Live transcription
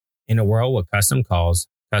In a world with custom calls,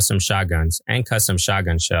 custom shotguns, and custom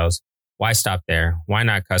shotgun shells, why stop there? Why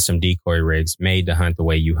not custom decoy rigs made to hunt the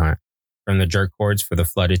way you hunt? From the jerk cords for the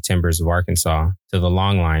flooded timbers of Arkansas, to the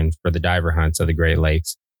long line for the diver hunts of the Great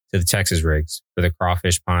Lakes, to the Texas rigs for the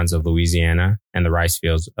crawfish ponds of Louisiana and the rice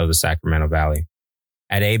fields of the Sacramento Valley.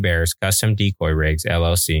 At A-Bear's Custom Decoy Rigs,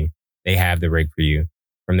 LLC, they have the rig for you.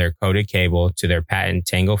 From their coated cable to their patent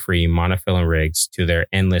tangle-free monofilament rigs to their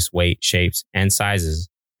endless weight, shapes, and sizes,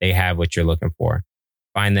 they have what you're looking for.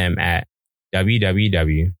 Find them at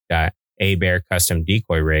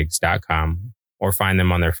www.abearcustomdecoyrigs.com or find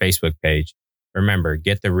them on their Facebook page. Remember,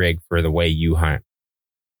 get the rig for the way you hunt.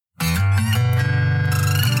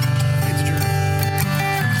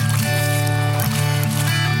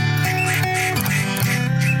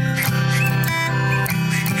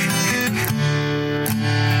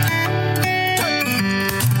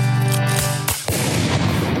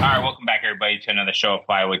 Welcome back, everybody, to another show of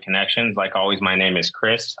Flyaway Connections. Like always, my name is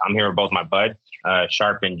Chris. I'm here with both my buds,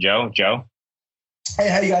 Sharp and Joe. Joe? Hey,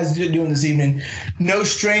 how you guys doing this evening? No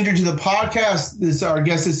stranger to the podcast. Our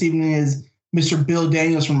guest this evening is Mr. Bill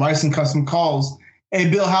Daniels from Riceland Custom Calls. Hey,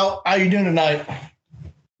 Bill, how are you doing tonight?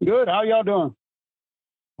 Good. How y'all doing?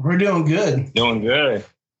 We're doing good. Doing good.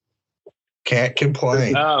 Can't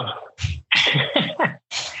complain. So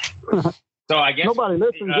I guess nobody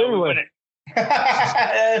listens anyway.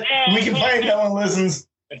 We complain, no one listens.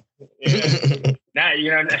 Nah,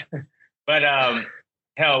 but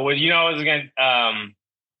hell, well, I was gonna.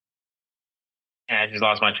 I just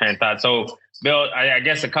lost my train of thought. So, Bill, I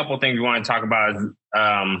guess a couple things we want to talk about is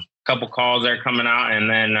a couple calls that are coming out, and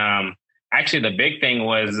then actually the big thing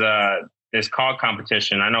was this call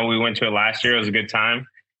competition. I know we went to it last year; it was a good time,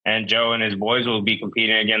 and Joe and his boys will be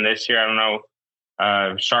competing again this year. I don't know,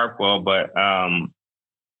 Sharp will, but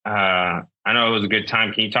I know it was a good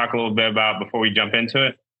time. Can you talk a little bit about before we jump into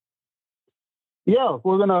it? Yeah,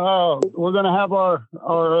 we're gonna have our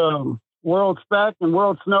World Speck and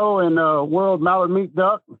World Snow and World Mallard Meat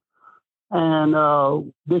Duck, and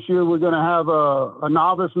this year we're gonna have a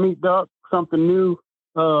novice meat duck, something new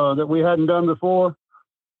that we hadn't done before.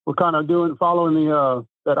 We're kind of following the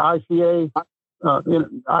that ICA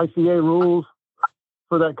rules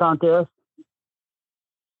for that contest.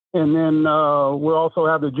 And then we'll also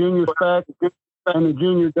have the junior spec and the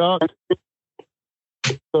junior duck,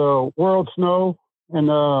 the World Snow,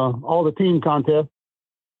 and all the team contests.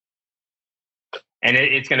 And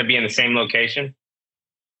it's going to be in the same location?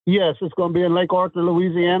 Yes, it's going to be in Lake Arthur,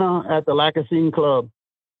 Louisiana, at the Lacassine Club.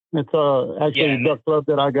 It's actually a duck club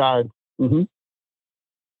that I guide. Mm-hmm.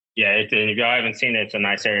 Yeah, if y'all haven't seen it, it's a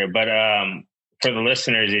nice area. But for the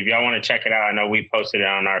listeners, if y'all want to check it out, I know we posted it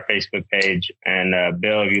on our Facebook page. And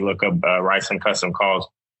Bill, if you look up Riceland Custom Calls,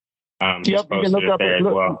 yep, you can look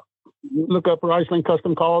up Riceland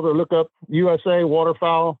Custom Calls or look up USA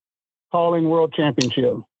Waterfowl Calling World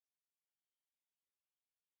Championship.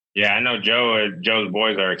 Yeah, I know Joe's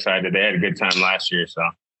boys are excited. They had a good time last year, so.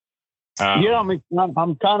 Yeah,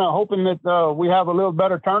 I'm kind of hoping that we have a little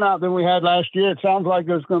better turnout than we had last year. It sounds like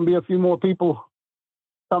there's going to be a few more people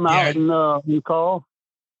come out and call.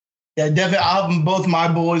 Yeah, definitely. I'll have both my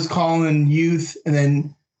boys calling youth, and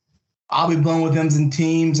then I'll be blowing with them in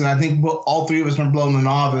teams. And I think all three of us are blowing the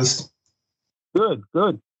novice. Good.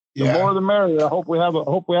 The more the merrier. I hope we have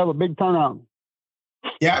a big turnout.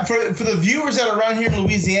 Yeah, for the viewers that are around here in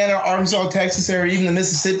Louisiana, Arkansas, Texas area, even the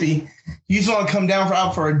Mississippi, you just want to come down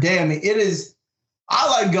out for a day. I mean, it is. I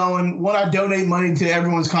like going when I donate money to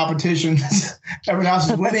everyone's competition, everyone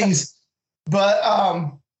else's winnings, but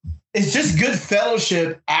it's just good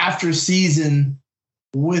fellowship after season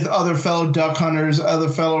with other fellow duck hunters, other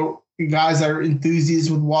fellow guys that are enthusiasts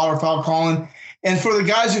with waterfowl calling, and for the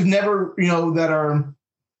guys who've never, that are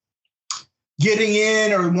getting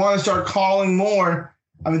in or want to start calling more.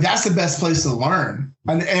 I mean, that's the best place to learn.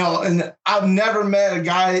 And I've never met a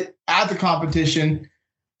guy at the competition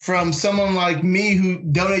from someone like me who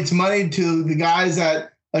donates money to the guys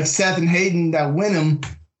that like Seth and Hayden that win them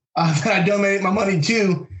that I donate my money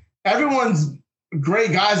to. Everyone's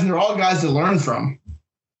great guys, and they're all guys to learn from.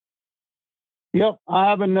 Yep,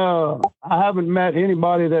 I haven't met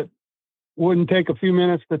anybody that wouldn't take a few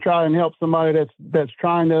minutes to try and help somebody that's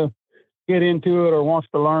trying to get into it or wants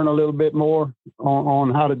to learn a little bit more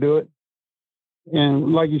on how to do it.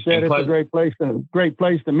 And like you said, it's a great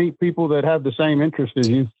place to meet people that have the same interest as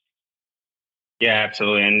you. Yeah,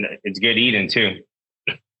 absolutely, and it's good eating too.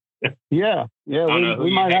 Yeah.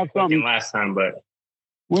 We might have something last time, but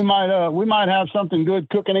we might have something good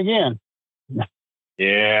cooking again.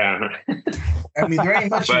 Yeah. I mean, there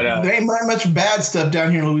ain't much bad stuff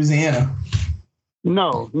down here in Louisiana.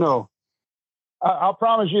 No. I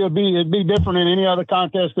promise you, it'd be different in any other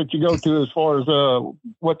contest that you go to as far as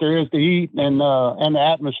what there is to eat and the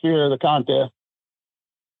atmosphere of the contest.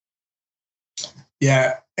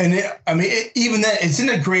 Yeah, and even that, it's in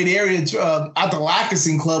a great area. It's at the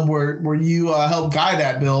Lackasen Club where you help guide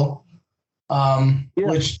that, Bill.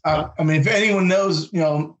 Which if anyone knows,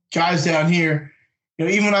 guys down here,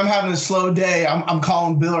 even when I'm having a slow day, I'm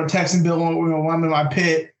calling Bill or texting Bill when I'm in my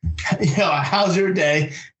pit. How's your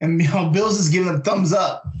day? And Bill's just giving a thumbs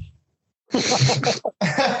up.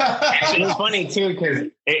 Actually, it's funny too because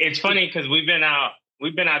we've been out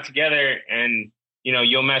together, and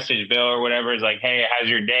you'll message Bill or whatever. It's like, hey, how's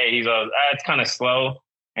your day? He's like, it's kind of slow,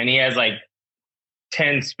 and he has like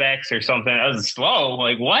 10 specs or something. That was slow.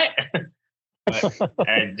 Like what? But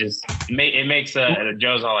it makes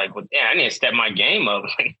Joe's all like, well, yeah, I need to step my game up.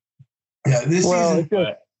 Yeah, it's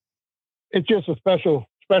just a special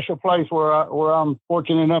place where I'm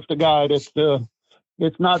fortunate enough to guide. It's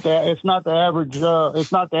not the average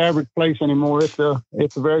place anymore. It's a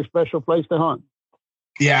very special place to hunt.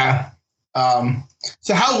 Yeah.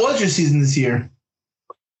 So how was your season this year?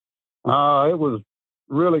 It was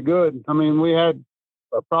really good. I mean, we had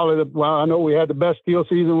I know we had the best teal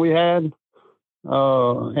season we had.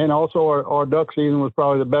 And also our duck season was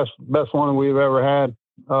probably the best one we've ever had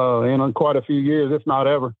in quite a few years, if not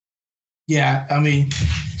ever. Yeah,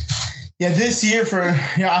 this year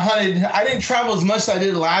I didn't travel as much as I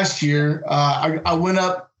did last year. I went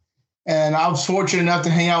up, and I was fortunate enough to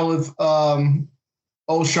hang out with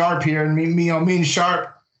old Sharp here, and me and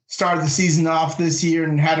Sharp started the season off this year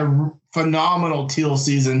and had a phenomenal teal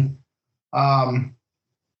season.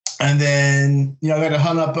 And then, I got to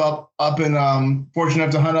hunt up in, fortunate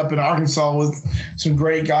enough to hunt up in Arkansas with some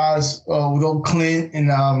great guys, with old Clint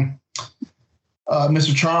and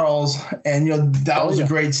Mr. Charles. And, that was a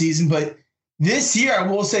great season. But this year, I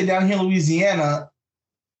will say down here in Louisiana,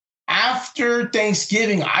 after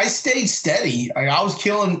Thanksgiving, I stayed steady. I was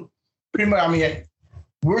killing pretty much,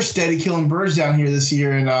 we're steady killing birds down here this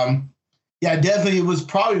year. And, definitely it was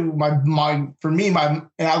probably for me,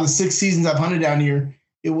 out of the 6 seasons I've hunted down here,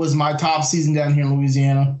 it was my top season down here in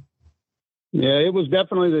Louisiana. Yeah, it was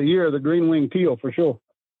definitely the year of the green-winged teal for sure.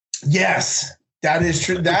 Yes, that is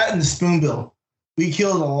true. That and the spoonbill. We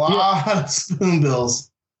killed a lot of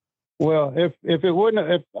spoonbills. Well, if it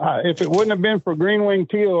wouldn't have been for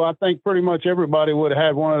green-winged teal, I think pretty much everybody would have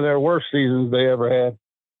had one of their worst seasons they ever had.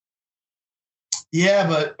 Yeah,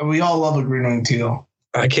 but we all love a green-winged teal.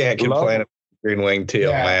 I can't complain about green-winged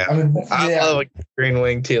teal, man. I love a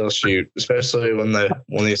green-winged teal shoot, especially when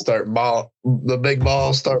you start the big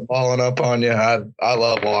balls start balling up on you. I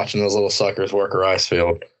love watching those little suckers work a rice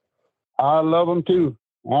field. I love them too.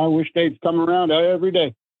 I wish they'd come around every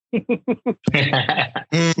day.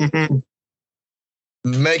 Mm-hmm.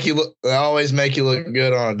 They always make you look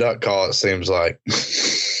good on a duck call, it seems like.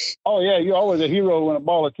 Oh yeah, you're always a hero when a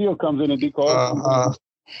ball of teal comes in a decoy.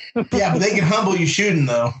 Yeah, but they can humble you shooting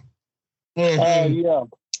though. Mm-hmm. Yeah,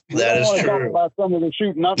 that is true. Talk about some of the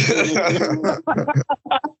shooting up.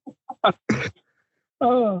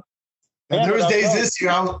 There was days this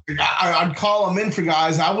year I'd call them in for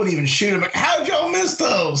guys, and I wouldn't even shoot them. Like, how'd y'all miss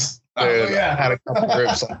those? Dude, I had a couple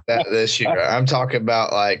groups like that this year. I'm talking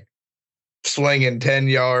about like swinging 10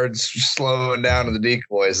 yards, slowing down to the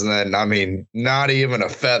decoys, and then, not even a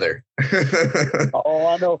feather. Oh,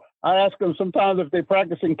 I know. I ask them sometimes if they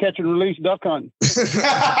practicing catch and release duck hunting.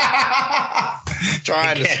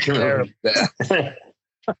 Trying to scare them.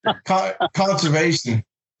 Conservation.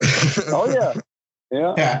 Oh,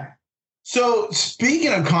 yeah. Yeah. So,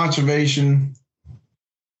 speaking of conservation,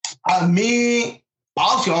 obviously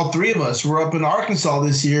all three of us were up in Arkansas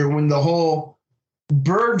this year when the whole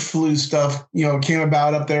bird flu stuff, came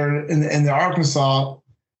about up there in the Arkansas.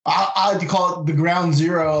 I like to call it the ground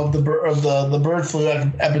zero of the bird flu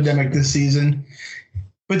epidemic this season.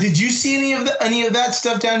 But did you see any of that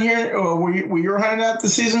stuff down here, or were you hunting that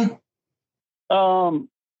this season? A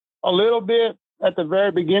little bit at the very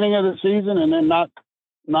beginning of the season, and then not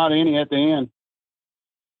any at the end.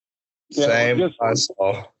 Yeah, same. I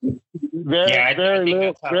saw.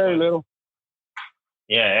 Very little.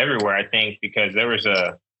 Yeah, everywhere, I think, because there was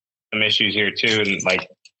some issues here too, and like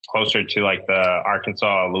closer to like the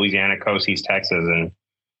Arkansas, Louisiana coast, East Texas, and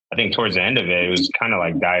I think towards the end of it, it was kind of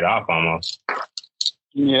like died off almost.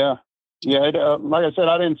 Yeah. Like I said,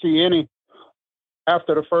 I didn't see any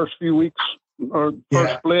after the first few weeks or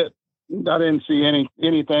first split. I didn't see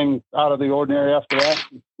anything out of the ordinary after that.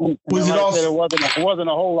 Was it all? It wasn't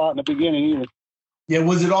a whole lot in the beginning either. Yeah,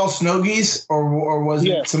 was it all snow geese or was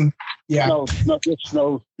it some? Yeah, no, just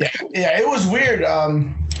snow. Yeah, it was weird.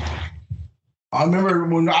 I remember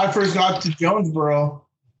when I first got to Jonesboro,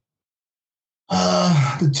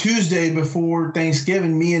 the Tuesday before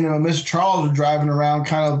Thanksgiving, me and Mr. Charles were driving around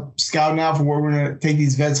kind of scouting out for where we're going to take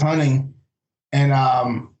these vets hunting.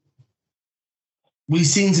 And we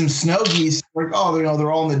seen some snow geese. Like, oh,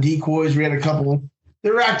 they're all in the decoys. We had a couple. They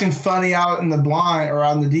were acting funny out in the blind or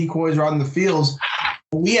on the decoys or out in the fields.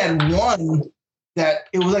 We had one that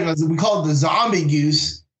it was like, we call it the zombie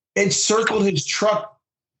goose. It circled his truck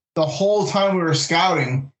the whole time we were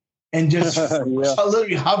scouting and just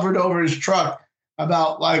literally hovered over his truck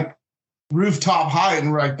about like rooftop height.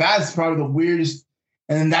 And we're like, that's probably the weirdest.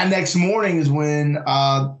 And then that next morning is when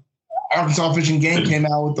Arkansas Fish and Game came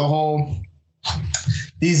out with the whole,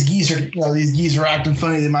 these geese are acting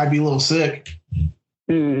funny. They might be a little sick.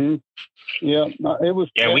 Mm-hmm. Yeah, it was.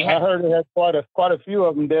 Yeah, I heard it had quite a few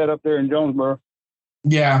of them dead up there in Jonesboro.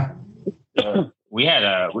 Yeah, we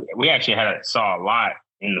actually saw a lot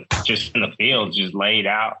in the fields, just laid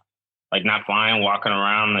out, like not flying, walking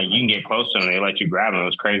around. Like you can get close to them, they let you grab them. It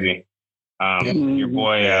was crazy. Your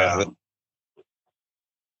boy,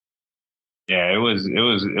 it was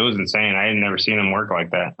insane. I had never seen him work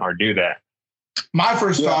like that or do that. My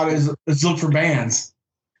first thought is let's look for bands.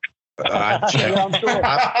 I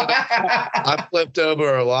flipped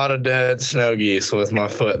over a lot of dead snow geese with my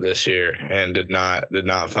foot this year and did not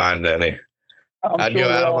find any. I'd go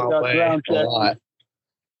out of my way a lot.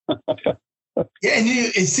 Yeah, and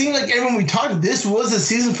it seemed like everyone we talked to, this was a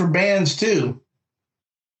season for bands too.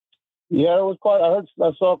 Yeah, it was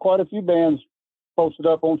I saw quite a few bands posted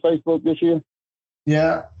up on Facebook this year.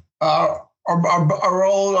 Yeah, our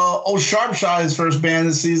old Sharpshire's first band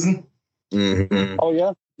this season. Mm-hmm. Oh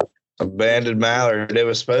yeah. A banded mallard. It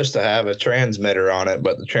was supposed to have a transmitter on it,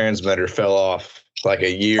 but the transmitter fell off like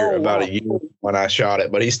a year when I shot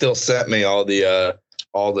it. But he still sent me all the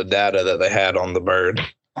data that they had on the bird.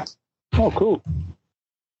 Oh, cool.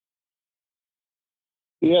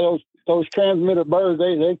 Yeah, those transmitter birds,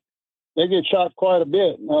 they get shot quite a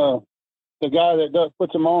bit. The guy that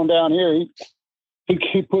puts them on down here,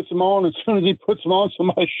 he puts them on. As soon as he puts them on,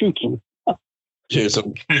 somebody shoots them. Shoots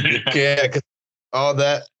them. Yeah, because a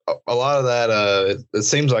lot of that, it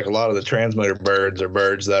seems like a lot of the transmitter birds are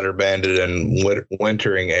birds that are banded in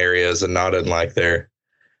wintering areas and not in like their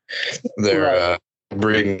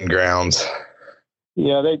breeding grounds.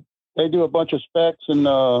 Yeah, they do a bunch of specks and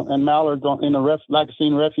mallards in the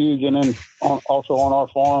Lacassine Refuge, and then also on our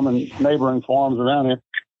farm and neighboring farms around here.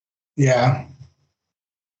 Yeah.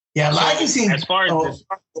 Yeah, Lacassine. As far as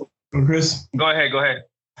Chris, go ahead.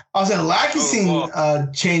 I was saying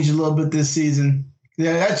Lacassine changed a little bit this season.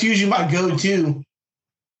 Yeah, that's usually my go-to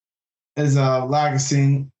is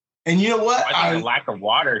Lacassine. And you know what? I think the lack of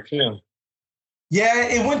water too. Yeah,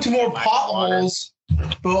 it went to more potholes.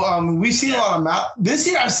 But we've seen a lot of this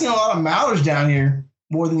year. I've seen a lot of mallards down here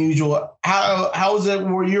more than usual. How is it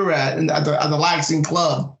where you're at at the Lacassine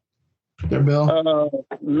Club? There, Bill.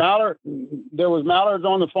 Mallard. There was mallards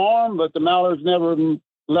on the farm, but the mallards never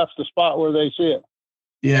left the spot where they sit.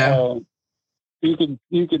 Yeah. You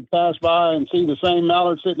could pass by and see the same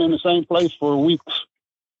mallard sitting in the same place for weeks,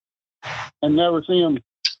 and never see them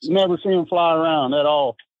fly around at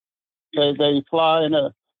all. They fly in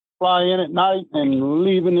at night and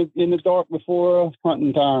leave in the dark before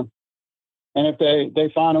hunting time. And if they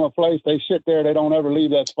find them a place, they sit there. They don't ever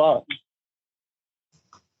leave that spot.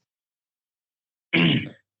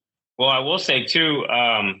 Well, I will say too.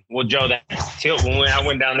 Joe, that till when I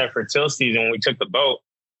went down there for till season, when we took the boat.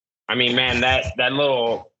 I mean, man, that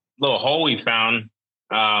little hole we found.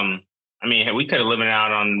 I mean, we could have lived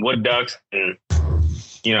out on wood ducks, and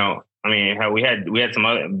I mean, we had some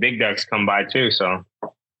other big ducks come by too. So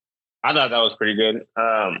I thought that was pretty good.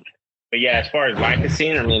 But yeah, as far as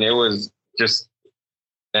Lacassine, I mean, it was just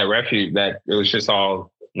that refuge that it was just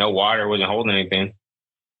all no water, wasn't holding anything.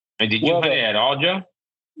 And did you hunt it at all, Joe?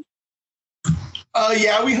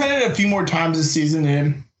 Yeah, we hunted it a few more times this season,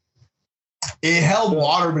 and it held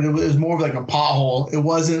water, but it was more of like a pothole. It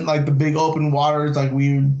wasn't like the big open waters like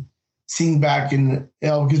we've seen back in,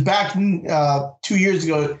 because back in 2 years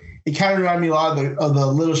ago, it kind of reminded me a lot of the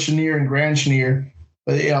Little Chenier and Grand Chenier,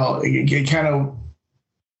 but it kind of,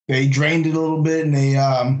 they drained it a little bit and they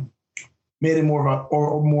made it more of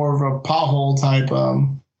a pothole type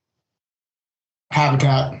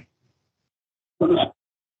habitat.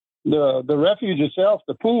 The refuge itself,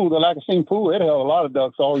 the Lacassine pool, it held a lot of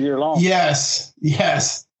ducks all year long. Yes.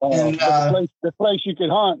 And the place you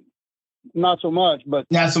could hunt, not so much. But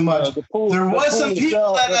not so much. There was some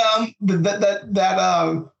people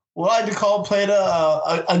that what I like to call played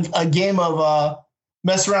a game of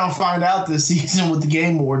mess around, find out this season with the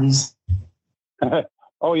game wardens.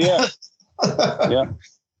 Oh yeah. Yeah.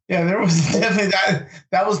 Yeah, there was definitely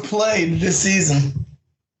that was played this season.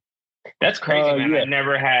 That's crazy, man. Yeah. I've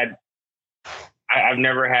never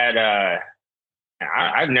had.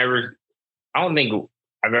 I don't think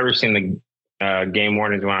I've ever seen the game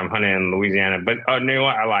wardens when I'm hunting in Louisiana. But you know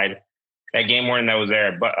what? I lied. That game warden that was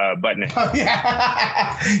there, Button. Oh,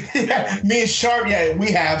 yeah. Me and Sharp, yeah,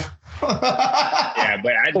 we have. Yeah,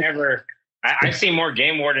 but I see more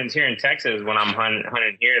game wardens here in Texas when I'm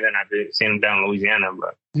hunting here than I've seen them down in Louisiana.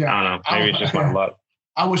 But yeah, I don't know. Maybe it's just my luck.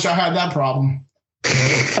 I wish I had that problem.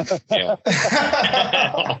 Yeah.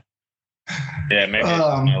 Yeah, maybe it's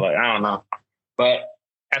just my luck. I don't know. But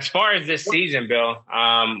as far as this season, Bill,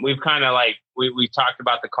 we've kind of like we talked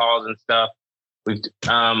about the calls and stuff. We've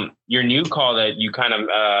your new call that you kind of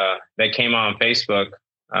that came on Facebook.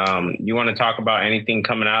 You want to talk about anything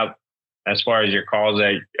coming up as far as your calls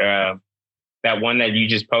that one that you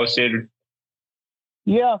just posted?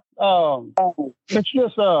 Yeah, it's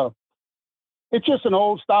just an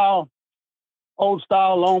old style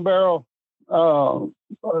long barrel,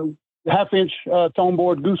 half-inch tone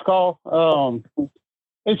board goose call.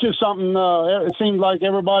 It's just something. It seems like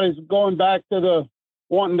everybody's going back to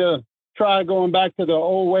wanting to try going back to the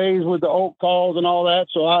old ways with the oak calls and all that.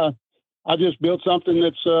 So I just built something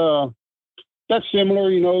that's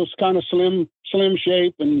similar. It's kind of slim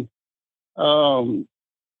shape and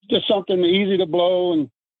just something easy to blow and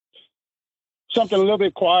something a little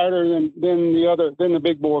bit quieter than the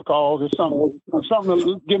big bore calls. It's something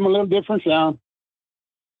to give them a little different sound.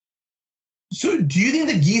 So do you think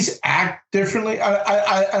the geese act differently?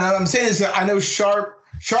 I'm saying this, I know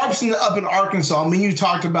Sharp's up in Arkansas. I mean, you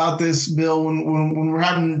talked about this, Bill, when we're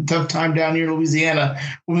having a tough time down here in Louisiana.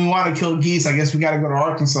 When we want to kill geese, I guess we got to go to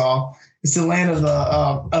Arkansas. It's the land of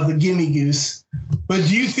the gimme goose. But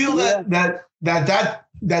do you feel that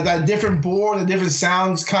different bore, the different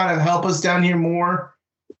sounds kind of help us down here more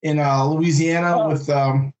in Louisiana with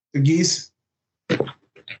the geese?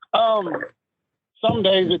 Some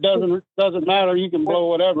days it doesn't matter. You can blow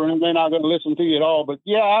whatever, and they're not going to listen to you at all. But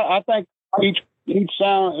yeah, I think each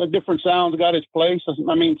sound, a different sound's got its place.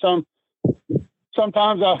 I mean,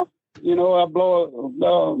 sometimes I blow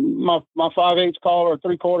my 5/8 call or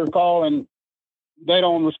 3/4 call, and they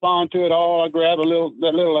don't respond to it all. I grab that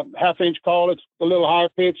little half-inch call. It's a little higher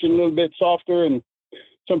pitch and a little bit softer, and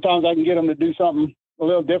sometimes I can get them to do something a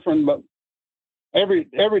little different. But every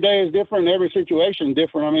day is different. Every situation is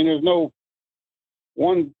different. I mean, there's no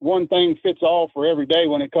one thing fits all for every day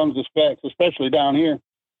when it comes to specs, especially down here.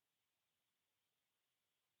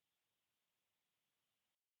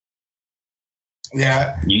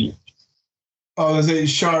 Yeah. Oh, is it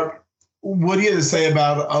Sharp? What do you have to say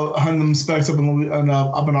about hunting them specs up in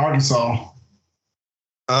Arkansas?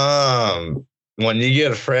 When you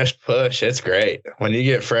get a fresh push, it's great. When you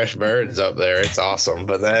get fresh birds up there, it's awesome.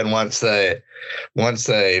 But then once they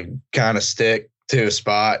kind of stick to a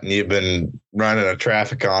spot and you've been running a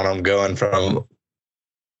traffic on them, going from,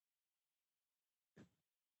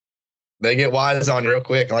 they get wise on you real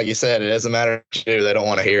quick. Like you said, it doesn't matter what you do; they don't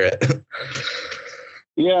want to hear it.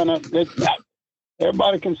 Yeah, and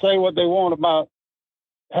everybody can say what they want about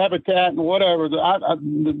habitat and whatever.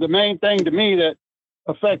 The main thing to me that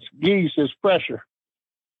affects geese is pressure.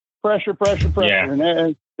 Yeah.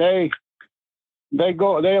 And they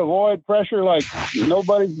avoid pressure like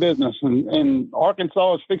nobody's business. And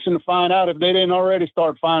Arkansas is fixing to find out, if they didn't already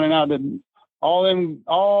start finding out, that all them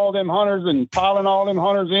hunters and piling all them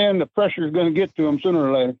hunters in, the pressure is going to get to them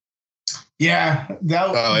sooner or later. Yeah,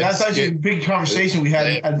 that's actually a big conversation we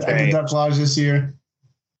had at the Duck Lodge this year.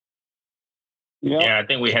 Yeah, I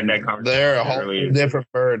think we had that conversation. They're a whole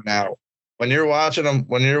different bird now. When you're watching them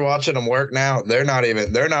work now, they're not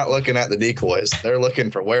looking at the decoys. They're looking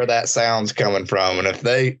for where that sound's coming from. And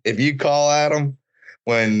if you call at them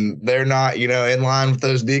when they're not, in line with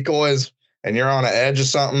those decoys, and you're on an edge of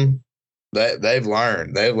something, they've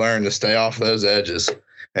learned to stay off those edges.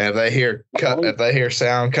 And if they hear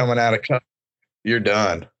sound coming out of cut, you're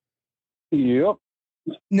done. Yep.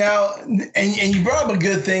 Now, and you brought up a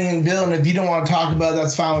good thing, Bill, and if you don't want to talk about it,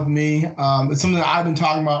 that's fine with me. It's something that I've been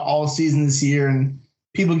talking about all season this year, and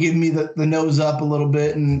people give me the nose up a little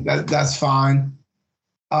bit, and that's fine.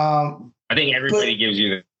 I think everybody gives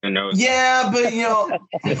you the nose. Yeah, but yeah,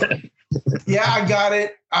 I got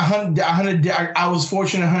it. I was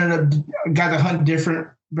fortunate. Got to hunt different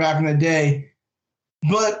back in the day,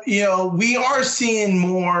 but we are seeing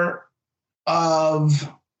more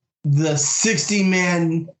of the 60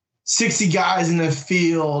 guys in the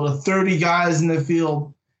field, 30 guys in the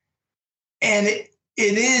field. And it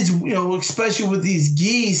is, especially with these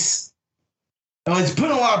geese, it's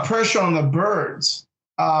putting a lot of pressure on the birds.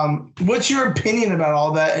 What's your opinion about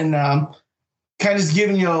all that, and kind of just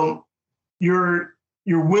giving your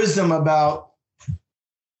wisdom about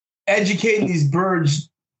educating these birds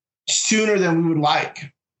sooner than we would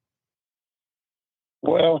like?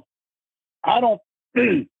 Well, I don't.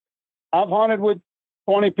 I've hunted with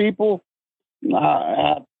 20 people.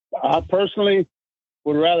 I personally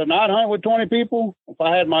would rather not hunt with 20 people. If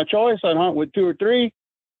I had my choice, I'd hunt with 2 or 3.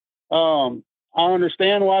 I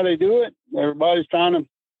understand why they do it. Everybody's trying to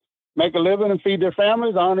make a living and feed their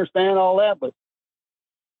families. I understand all that, but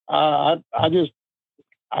I just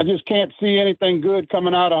can't see anything good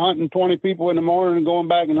coming out of hunting 20 people in the morning and going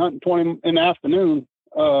back and hunting 20 in the afternoon.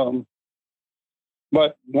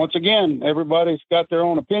 But once again, everybody's got their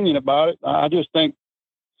own opinion about it. I just think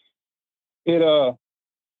it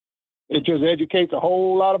just educates a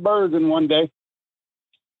whole lot of birds in one day.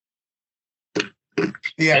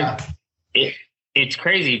 Yeah. It's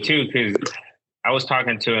crazy too, because I was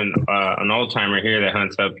talking to an old timer here that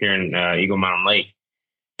hunts up here in Eagle Mountain Lake,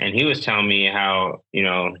 and he was telling me how,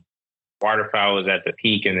 waterfowl was at the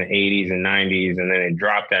peak in the 80s and 90s, and then it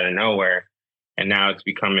dropped out of nowhere. And now it's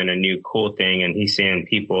becoming a new cool thing. And he's seeing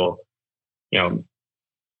people,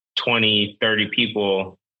 20, 30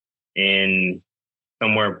 people in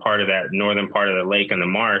somewhere part of that northern part of the lake and the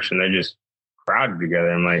marsh, and they're just crowded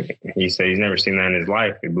together. I'm like, he said he's never seen that in his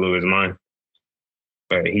life. It blew his mind.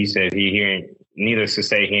 But he said he ain't, needless to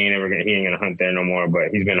say, he ain't gonna hunt there no more.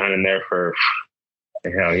 But he's been hunting there for,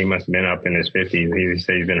 hell, he must have been up in his 50s. He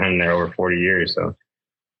said he's been hunting there over 40 years. So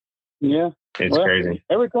yeah, it's crazy.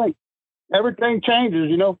 Everything changes,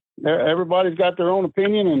 Everybody's got their own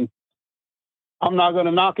opinion, and I'm not going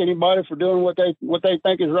to knock anybody for doing what they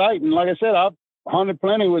think is right. And like I said, I've hunted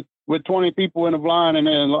plenty with 20 people in a blind, and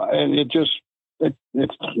it's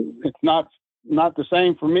not the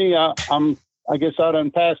same for me. I guess I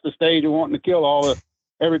done passed the stage of wanting to kill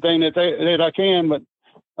everything that I can, but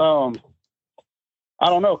I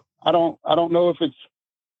don't know. I don't know if it's,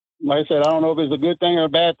 like I said, I don't know if it's a good thing or a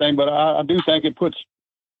bad thing, but I do think it puts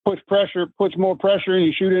more pressure, and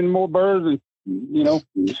you shoot in more birds, and you don't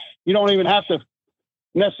even have to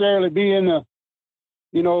necessarily be in the,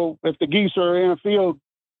 if the geese are in a field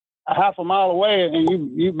a half a mile away and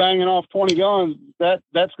you banging off 20 guns,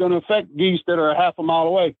 that's going to affect geese that are a half a mile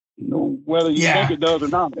away, whether you think it does or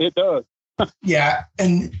not. It does. Yeah,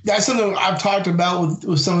 and that's something I've talked about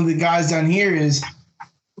with some of the guys down here is,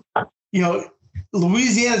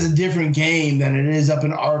 Louisiana is a different game than it is up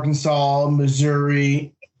in Arkansas,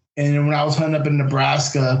 Missouri. And when I was hunting up in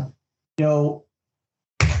Nebraska,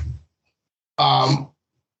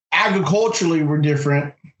 agriculturally we're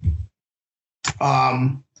different.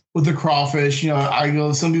 With the crawfish,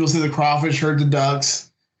 some people say the crawfish hurt the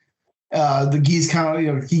ducks. The geese kind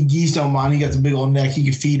of, geese don't mind. He got the big old neck. He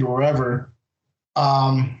can feed wherever.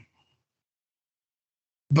 But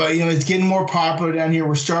it's getting more popular down here.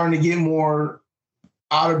 We're starting to get more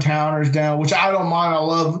out of towners down, which I don't mind. I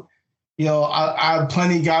love. I have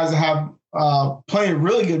plenty of guys that have plenty of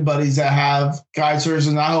really good buddies that have guide service,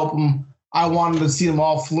 and I want them to see them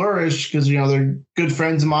all flourish because they're good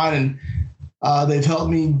friends of mine, and they've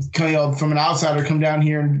helped me from an outsider come down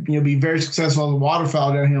here and be very successful as a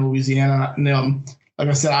waterfowl down here in Louisiana. And, like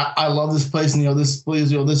I said, I love this place, and this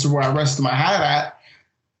place, this is where I rested my hat at.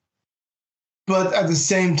 But at the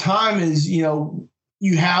same time, you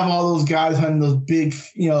have all those guys hunting those big,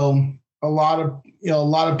 a lot of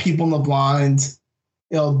people in the blinds,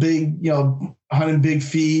 big, hunting big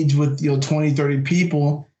feeds with 20, 30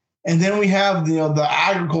 people. And then we have the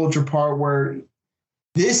agriculture part where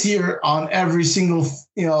this year on every single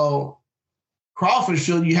crawfish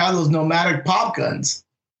field you have those nomadic pop guns,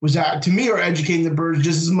 which to me are educating the birds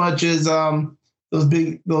just as much as those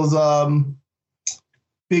big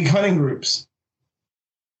hunting groups.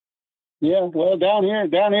 Yeah, well, down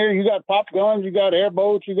here, you got pop guns, you got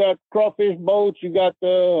airboats, you got crawfish boats, you got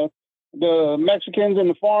the Mexicans and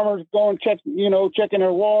the farmers going checking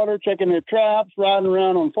their water, checking their traps, riding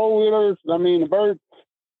around on 4-wheelers. I mean, the bird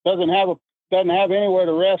doesn't have anywhere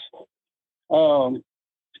to rest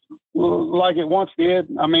like it once did.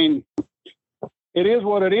 I mean, it is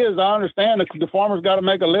what it is. I understand that the farmers got to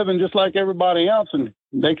make a living just like everybody else, and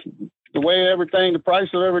the way the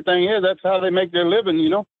price of everything is, that's how they make their living,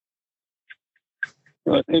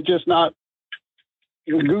 But it's just not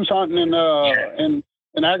goose hunting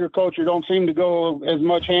and agriculture don't seem to go as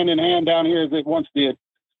much hand in hand down here as it once did.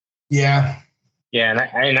 Yeah. Yeah.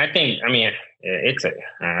 And I think, I don't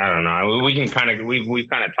know. We've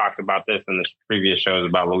kind of talked about this in the previous shows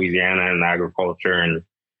about Louisiana and agriculture and,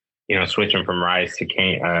 switching from rice to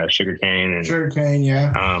sugarcane and sugarcane.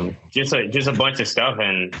 Yeah. Just a bunch of stuff.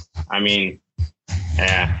 And I mean,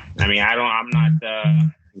 Yeah. I mean, I'm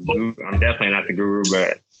definitely not the guru,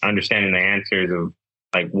 but understanding the answers of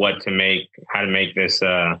like how to make this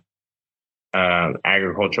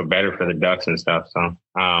agriculture better for the ducks and stuff. So,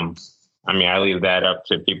 I mean, I leave that up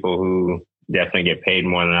to people who definitely get paid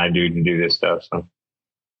more than I do to do this stuff. So,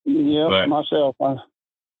 yeah, myself.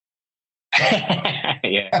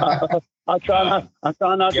 Yeah. I try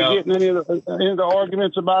not to get in any of the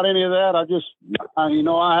arguments about any of that.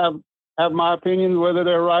 I have my opinions, whether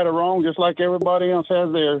they're right or wrong, just like everybody else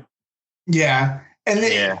has theirs. Yeah. And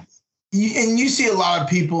you see a lot of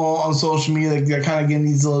people on social media like they're kind of getting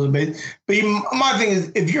these little debates. But my thing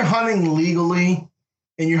is, if you're hunting legally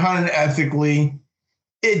and you're hunting ethically,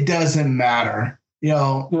 it doesn't matter.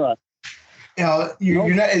 Right.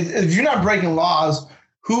 You're not, if you're not breaking laws.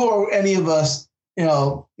 Who are any of us? We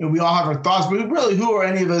all have our thoughts, but really, who are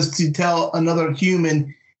any of us to tell another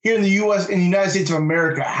human here in the U.S. in the United States of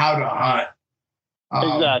America how to hunt?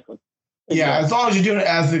 Exactly. Yeah, as long as you're doing it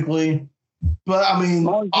ethically. But I mean,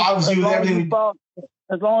 obviously, with everything.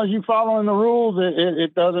 As long as you're following the rules,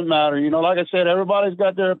 it doesn't matter. Like I said, everybody's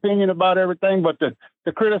got their opinion about everything, but to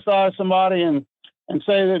criticize somebody and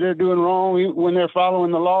say that they're doing wrong when they're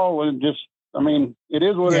following the law, it is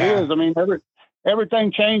what it is. I mean,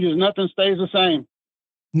 everything changes. Nothing stays the same.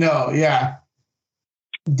 No, yeah.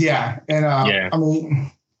 Yeah. And I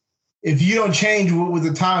mean, if you don't change with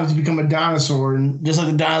the times, you become a dinosaur. And just like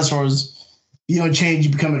the dinosaurs, you don't change,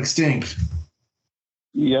 you become extinct.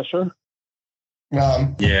 Yes, sir.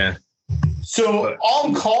 Yeah. So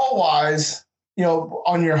on call wise,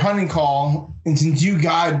 on your hunting call, and since you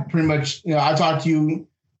guide pretty much, I talked to you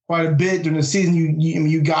quite a bit during the season.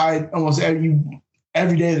 You guide almost every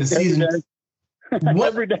day of the season.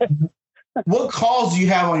 Every day. What calls do you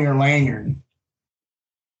have on your lanyard?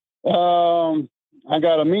 I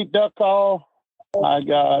got a meat duck call. I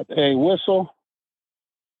got a whistle.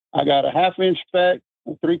 I got a 1/2 inch speck,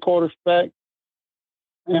 a 3/4 speck,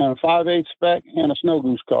 and a 5/8 speck, and a snow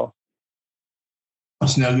goose call. A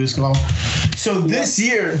snow goose call. So this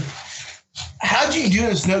year, how'd you do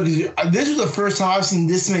in snow goose? This was the first time I've seen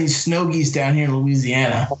this many snow geese down here in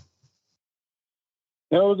Louisiana.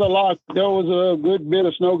 There was a lot. There was a good bit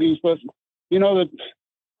of snow geese, but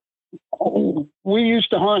we used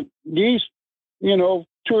to hunt geese, 2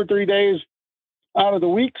 or 3 days out of the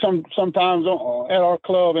week. Sometimes at our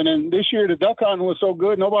club, and then this year the duck hunting was so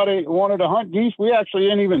good, nobody wanted to hunt geese. We actually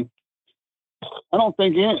didn't even. I don't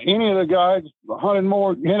think any of the guys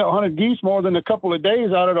hunted geese more than a couple of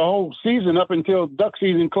days out of the whole season up until duck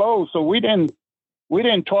season closed. So we didn't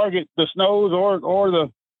target the snows or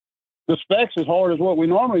the specks as hard as what we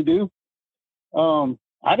normally do. I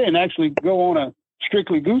didn't actually go on a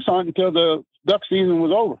strictly goose hunt until the duck season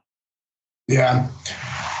was over. Yeah.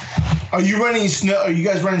 Are you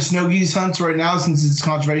guys running snow geese hunts right now since it's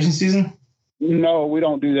conservation season? No, we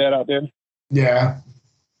don't do that out there. Yeah.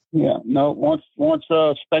 Yeah. No, once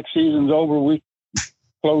spec season's over, we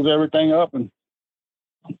close everything up and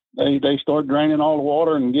they start draining all the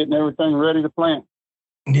water and getting everything ready to plant.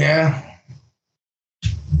 Yeah.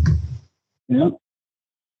 Yeah.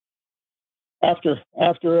 After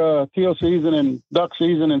teal season and duck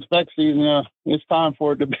season and spec season, it's time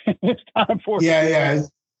for it to be. It's time for it. Yeah.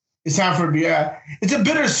 It's time for it to be. Yeah. It's a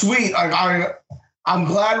bittersweet. Like I'm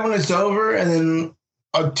glad when it's over, and then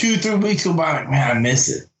 2-3 weeks go by. Like, man, I miss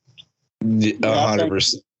it.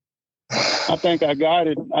 100%. I think I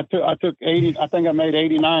guided. I took 80. I think I made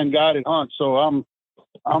 89 guided hunts. So I'm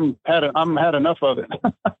had enough of it.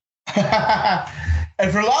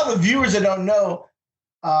 And for a lot of the viewers that don't know,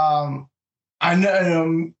 I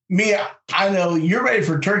know you're ready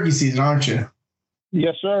for turkey season, aren't you?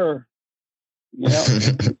 Yes, sir. Yeah,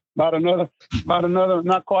 about another,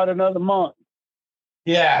 not quite another month.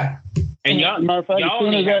 Yeah. And matter of fact, as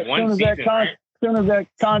soon as that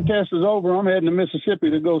contest is over, I'm heading to Mississippi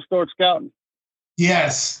to go start scouting.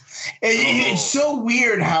 Yes, it's so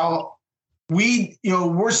weird how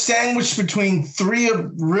we're sandwiched between 3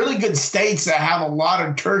 really good states that have a lot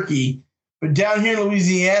of turkey. But down here in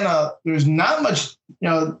Louisiana, there's not much,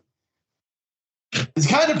 it's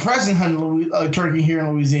kind of depressing hunting turkey here in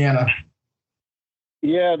Louisiana.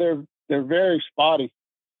 Yeah, they're very spotty.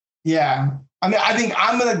 Yeah. I mean, I think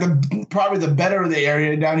I'm like probably the better of the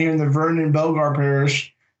area down here in the Vernon Belgar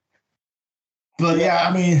parish. But yeah,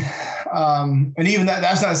 I mean, and even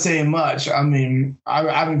that's not saying much. I mean, I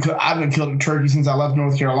haven't killed a turkey since I left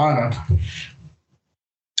North Carolina.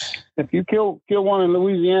 If you kill one in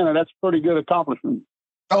Louisiana, that's a pretty good accomplishment.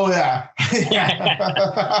 Oh yeah.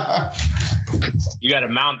 You got to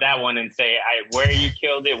mount that one and say where you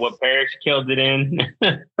killed it, what parish you killed it in.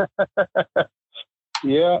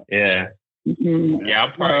 Yeah. Yeah.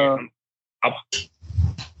 Yeah, I'll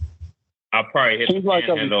probably hit the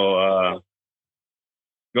panhandle.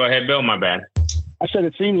 Go ahead, Bill. My bad. I said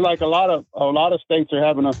it seems like a lot of states are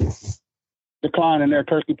having a decline in their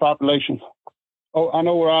turkey population. Oh, I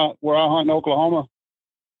know where I hunt in Oklahoma.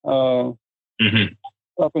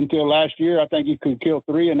 Up until last year, I think you could kill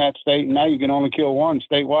 3 in that state, and now you can only kill 1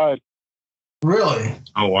 statewide. Really?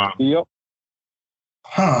 Oh wow. Yep.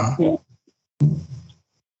 Huh. Yeah.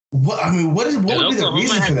 What would be the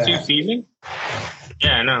reason for that? 2 seasons?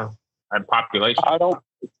 Yeah, I know. That population. I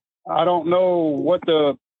don't know what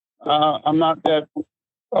the. I'm not that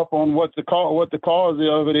up on what the cause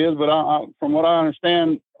of it is, but from what I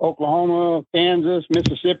understand, Oklahoma, Kansas,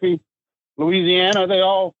 Mississippi, Louisiana, they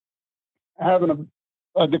all having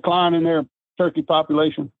a decline in their turkey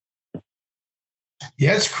population.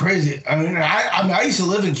 Yeah, it's crazy. I mean, I used to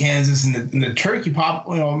live in Kansas, and the turkey pop.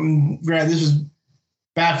 Granted, this was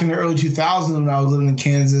back in the early 2000s when I was living in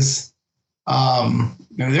Kansas.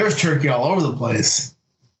 There's turkey all over the place.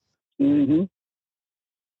 Mm-hmm.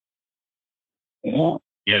 Yeah.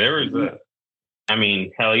 Yeah, there was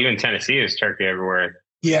hell, even Tennessee is turkey everywhere.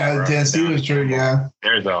 Yeah, Tennessee was turkey. Yeah,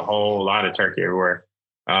 there's a whole lot of turkey everywhere.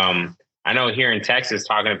 I know here in Texas,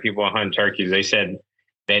 talking to people who hunt turkeys, they said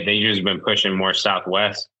they just been pushing more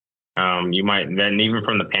southwest. You might then even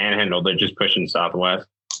from the Panhandle, they're just pushing southwest.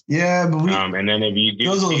 Yeah, but and then if you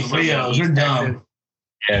do those Rios, they're dumb.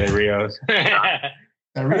 Yeah, the Rios.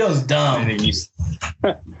 The Rio's dumb.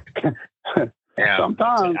 Yeah,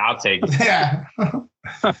 sometimes I'll take it. Yeah.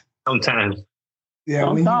 Sometimes. Yeah.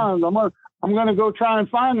 Sometimes I'm gonna go try and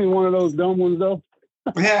find me one of those dumb ones though.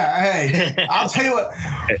 Yeah. Hey, I'll tell you what.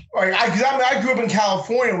 I grew up in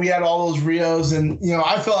California. We had all those Rios, and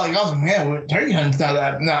I felt like I was man, turkey hunting's not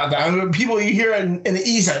that. I mean, people you hear in the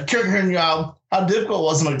East, turkey hunting, how difficult it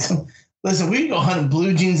was. I'm like, listen, we go hunting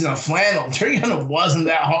blue jeans and a flannel. Turkey hunting wasn't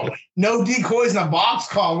that hard. No decoys in a box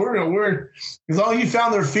call. We're as long as you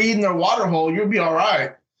found their feed and their water hole, you'll be all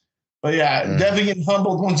right. But yeah, definitely getting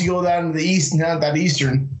humbled once you go down to the East and not that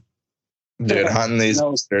Eastern. Dude, hunting these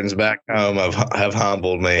Easterns back home have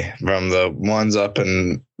humbled me. From the ones up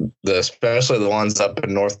in especially the ones up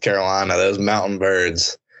in North Carolina, those mountain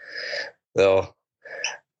birds, they'll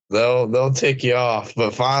tick you off.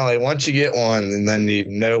 But finally, once you get one, and then you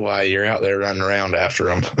know why you're out there running around after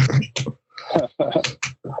them.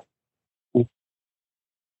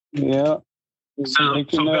 Yeah. So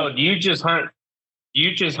Bill, do you just hunt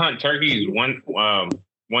turkeys one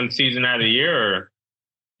season out of the year, or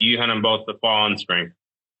do you hunt them both the fall and spring?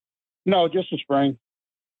 No, just the spring.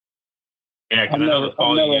 Yeah, because I know the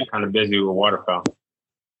fall you get kind of busy with waterfowl.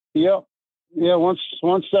 Yep. Yeah. Once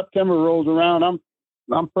September rolls around, I'm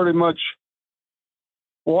pretty much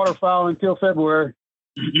waterfowl until February.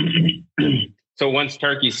 So once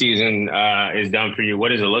turkey season is done for you, what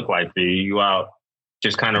does it look like for you? You out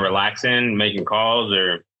just kind of relaxing, making calls,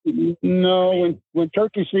 or? No, when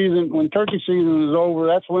turkey season is over,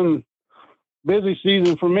 that's when busy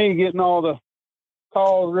season for me, getting all the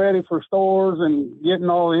calls ready for stores and getting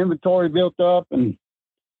all the inventory built up and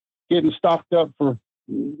getting stocked up for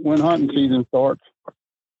when hunting season starts.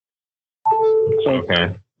 So,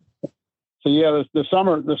 okay. So yeah, the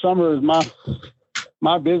summer is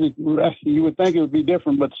my busy. You would think it would be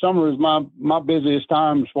different, but summer is my busiest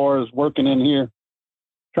time as far as working in here,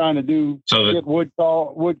 trying to get wood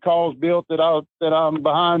calls built that I'm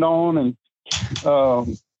behind on, and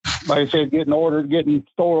like I said, getting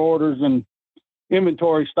store orders and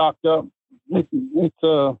inventory stocked up. It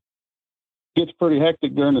gets pretty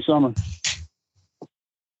hectic during the summer.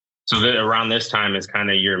 So around this time is kind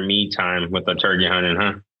of your me time with the turkey hunting,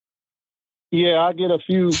 huh? Yeah, I get a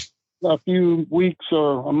few weeks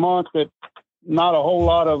or a month that not a whole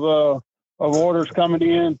lot of orders coming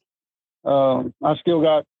in. I still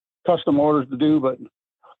got custom orders to do, but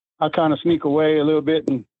I kind of sneak away a little bit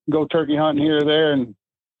and go turkey hunting here or there and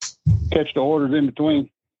catch the orders in between.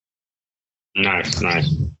 Nice.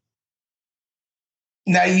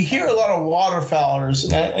 Now you hear a lot of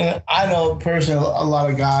waterfowlers, and I know personally a lot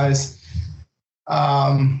of guys.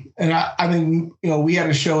 And I think we had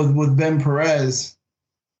a show with Ben Perez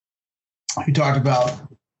who talked about.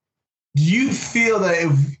 Do you feel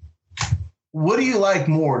that what do you like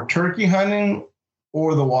more, turkey hunting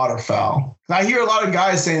or the waterfowl? I hear a lot of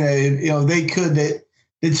guys saying that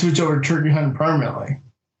they'd switch over to turkey hunting permanently.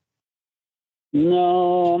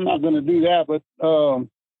 No, I'm not going to do that, but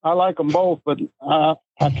I like them both. But I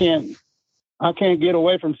can't get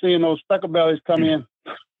away from seeing those speckled bellies come in.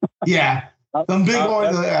 Yeah, them big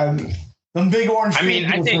orange. I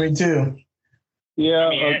think for me too. Yeah,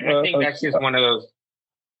 I think that's just one of those.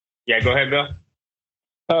 Yeah, go ahead, Bill.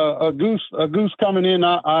 A goose coming in.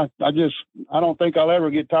 I don't think I'll ever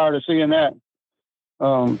get tired of seeing that.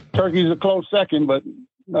 Turkey's a close second, but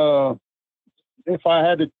if I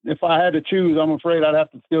had to choose, I'm afraid I'd have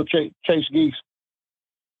to still chase geese.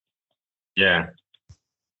 Yeah.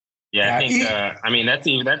 Yeah, I think. I mean, that's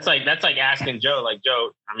like asking Joe. Like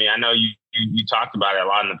Joe, I mean, I know you talked about it a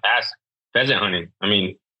lot in the past. Pheasant hunting. I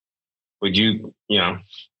mean, would you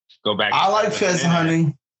go back? I like pheasant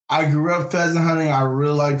hunting. I grew up pheasant hunting. I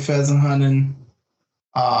really like pheasant hunting.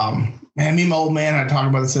 Man, me and my old man had talked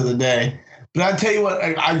about this the other day. But I tell you what,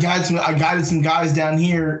 I guided some guys down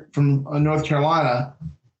here from North Carolina,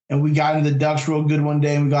 and we got into the ducks real good one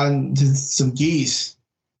day, and we got into some geese.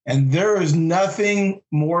 And there is nothing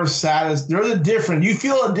more satisfying. There's a different. You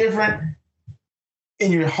feel a different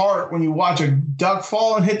in your heart when you watch a duck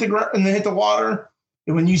fall and hit the ground and then hit the water,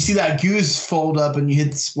 and when you see that goose fold up and you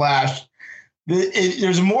hit the splash.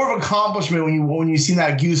 There's more of accomplishment when you see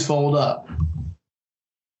that goose fold up.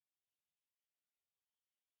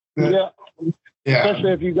 Yeah.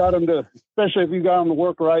 Especially if you got him to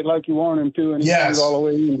work right like you want him to, and he comes all the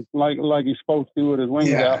way in like he's supposed to with his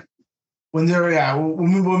wings out. When me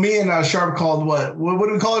and Sharp called what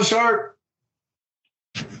do we call it, Sharp?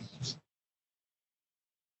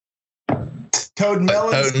 Toad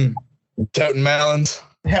melons. Toting melons.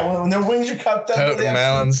 Yeah, when their wings are cupped up. Toting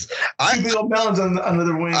melons. Two big old melons under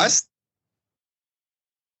their wings.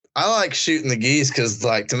 I like shooting the geese because,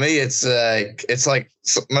 like, to me, it's like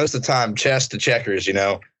most of the time chess to checkers.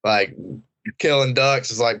 Like killing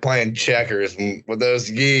ducks is like playing checkers, and with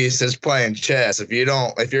those geese, it's playing chess. If you're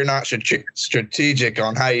not strategic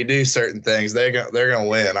on how you do certain things, they're gonna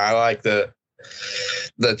win. I like the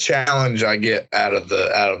challenge I get out of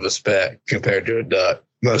the spec compared to a duck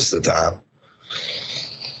most of the time.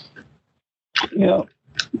 Yeah.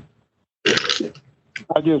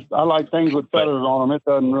 I like things with feathers on them. It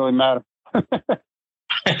doesn't really matter.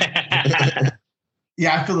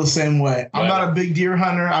 Yeah, I feel the same way. I'm not a big deer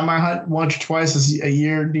hunter. I might hunt once or twice a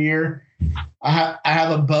year deer. I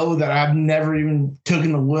have a bow that I've never even took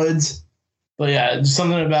in the woods. But yeah, it's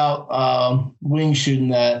something about wing shooting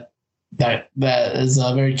that is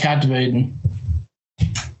very captivating.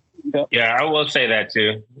 Yeah, I will say that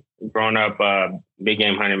too. Growing up, big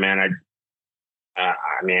game hunting, man.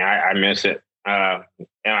 I miss it.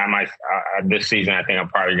 This season, I think I'm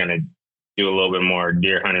probably going to do a little bit more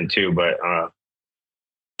deer hunting too, but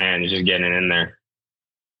man, just getting in there.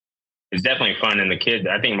 It's definitely fun. And I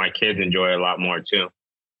think my kids enjoy it a lot more too.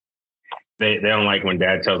 They don't like when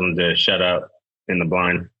dad tells them to shut up in the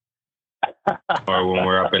blind or when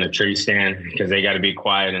we're up in a tree stand because they got to be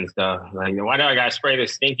quiet and stuff. Like, why do I got to spray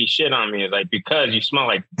this stinky shit on me? It's like, because you smell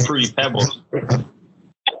like fruity pebbles.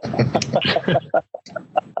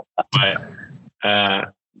 But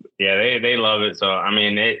they love it. So I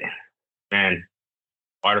mean,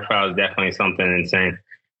 waterfowl is definitely something insane.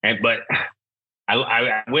 But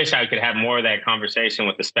I wish I could have more of that conversation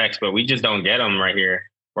with the specs, but we just don't get them right here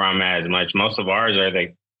where I'm at as much. Most of ours are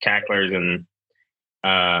the cacklers and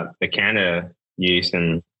the Canada geese,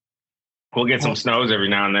 and we'll get some snows every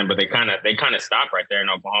now and then. But they kind of stop right there in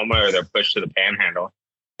Oklahoma, or they're pushed to the Panhandle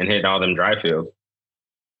and hit all them dry fields.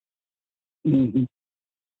 Mm-hmm.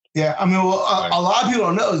 Yeah, I mean, a lot of people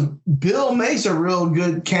don't know is Bill makes a real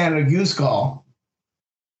good Canada goose call.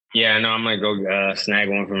 Yeah, no, I'm gonna go snag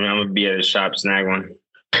one from him. I'm gonna be at his shop, snag one.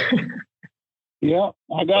 Yeah,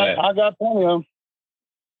 I got plenty of them.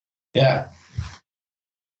 Yeah,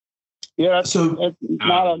 yeah. So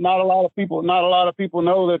not a lot of people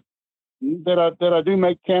know that I do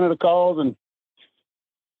make Canada calls, and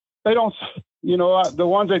they don't. The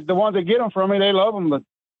ones that get them from me, they love them, but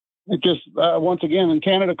it just once again, in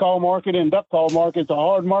Canada call market and duck call market, it's a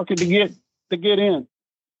hard market to get in.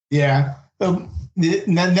 Yeah. Now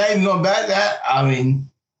even going back to that, I mean,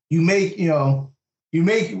 you make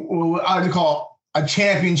what I would call a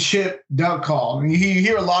championship duck call. I mean, you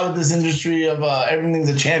hear a lot of this industry of everything's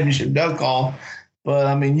a championship duck call, but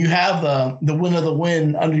I mean, you have the win of the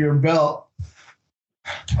win under your belt.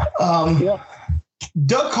 Yeah.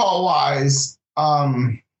 Duck call wise,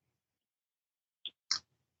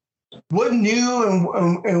 what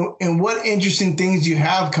new and what interesting things do you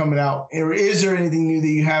have coming out? Or is there anything new that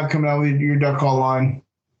you have coming out with your duck call line?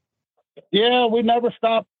 Yeah, we never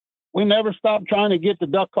stop trying to get the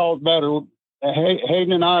duck calls better.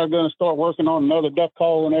 Hayden and I are going to start working on another duck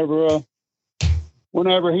call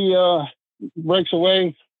whenever he breaks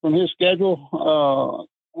away from his schedule.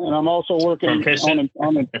 And I'm also working on he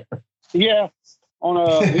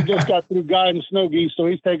just got through guiding snow geese, so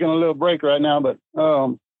he's taking a little break right now, but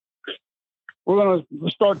we're going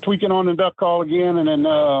to start tweaking on the duck call again, and then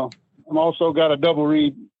also got a double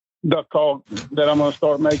reed duck call that I'm going to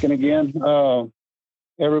start making again. A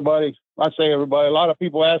lot of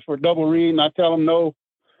people ask for a double reed, and I tell them no.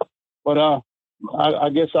 But I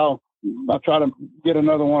guess I'll try to get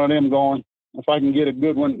another one of them going. If I can get a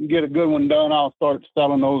good one done, I'll start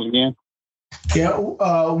selling those again. Yeah.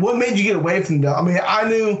 What made you get away from that? I mean, I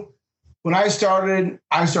knew when I started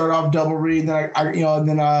off double reed.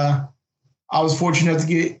 Then I was fortunate enough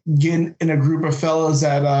to get in a group of fellows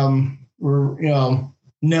that were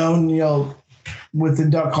known with the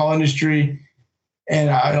duck call industry, and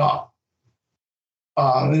I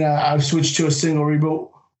switched to a single reed. But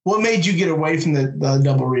what made you get away from the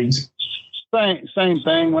double reeds? Same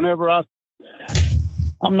thing. Whenever I'm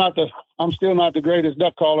still not the greatest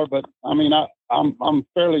duck caller, but I mean I'm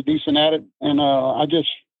fairly decent at it, and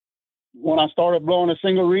when I started blowing a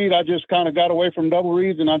single reed, I just kind of got away from double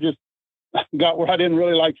reeds, and I just got where I didn't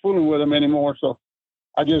really like fooling with them anymore. So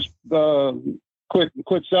I just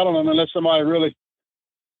quit selling them unless somebody really,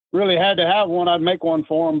 really had to have one. I'd make one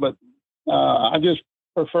for them, but I just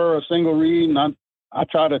prefer a single reed, and I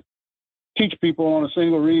try to teach people on a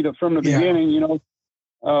single reed from the beginning.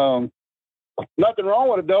 Nothing wrong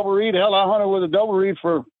with a double reed. Hell, I hunted with a double reed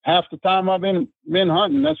for half the time I've been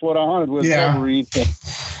hunting. That's what I hunted with, double reed. So,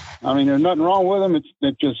 I mean, there's nothing wrong with them.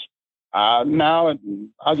 It just now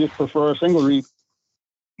I just prefer a single reed.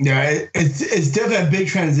 Yeah, it's definitely a big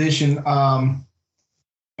transition. I've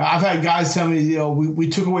had guys tell me, we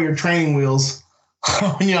took away your training wheels.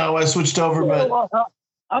 when I switched over, but well,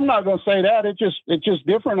 I'm not going to say that. It's just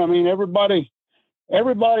different. I mean, everybody. It's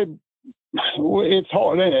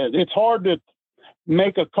hard. It's hard to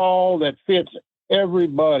make a call that fits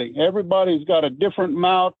everybody. Everybody's got a different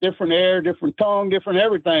mouth, different air, different tongue, different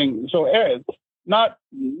everything. So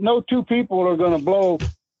no two people are going to blow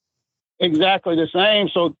exactly the same.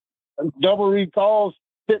 So double reed calls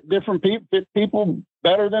fit different people, fit people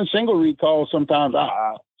better than single reed calls sometimes.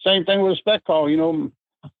 Same thing with a spec call.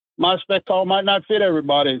 My spec call might not fit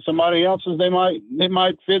everybody. Somebody else's, they might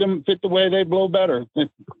fit the way they blow better.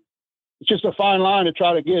 It's just a fine line to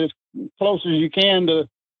try to get as close as you can to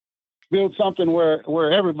build something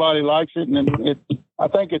where everybody likes it. And I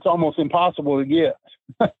think it's almost impossible to get.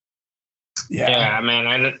 Yeah,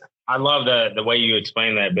 man. I love the way you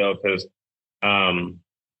explain that, Bill, because,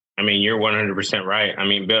 you're 100% right.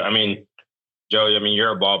 Bill, Joe,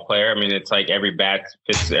 you're a ball player. It's like every bat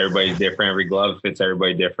fits everybody different. Every glove fits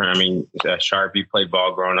everybody different. Sharp, you played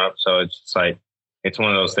ball growing up. So it's just like, it's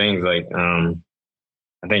one of those things like,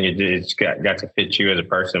 I think it's got to fit you as a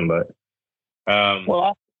person, but I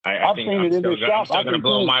think I'm still going to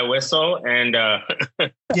blow my whistle and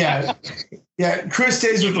yeah, Chris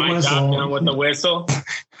stays with the whistle. With the whistle,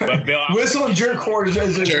 but Bill, whistle and jerk cord is what?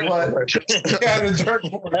 Yeah, the jerk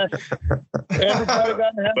cord. Everybody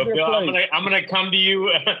got to have but their Bill, place. I'm gonna come to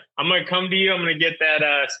you. I'm gonna get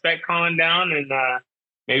that spec calling down, and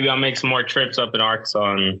maybe I'll make some more trips up in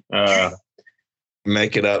Arkansas and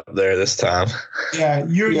make it up there this time. Yeah,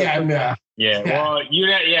 yeah. Well, did you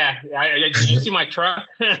see my truck?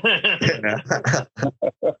 I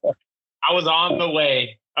was on the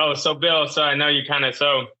way. Oh, so Bill, I know you kind of,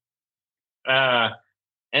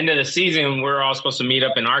 end of the season, we're all supposed to meet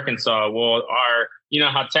up in Arkansas. Well, how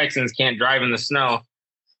Texans can't drive in the snow.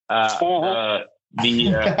 The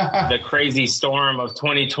crazy storm of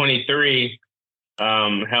 2023.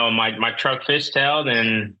 My truck fishtailed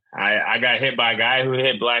and I got hit by a guy who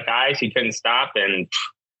hit black ice. He couldn't stop, and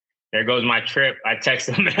there goes my trip. I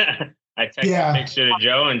texted him. a picture to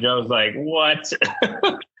Joe, and Joe's like, "What?"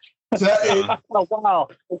 Wow.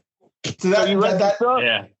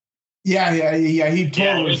 Yeah. He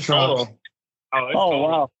totaled his truck.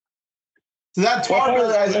 Wow. So that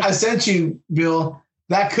target I sent you, Bill,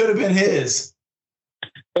 that could have been his.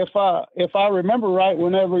 If I remember right,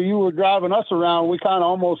 whenever you were driving us around, we kind of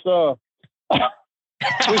almost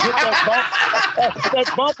we hit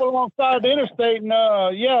that bump alongside the interstate, and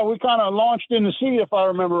we kind of launched in the sea, if I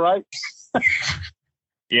remember right.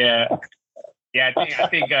 Yeah, I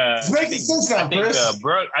think it's making sense now, Chris.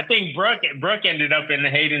 Brooke ended up in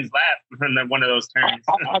Hayden's lap in one of those turns.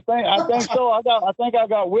 I think so. I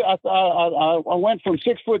went from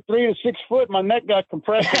 6'3" to 6 foot. My neck got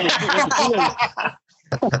compressed.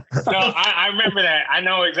 No, I remember that. I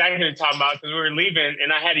know exactly what you're talking about because we were leaving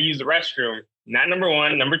and I had to use the restroom. Not number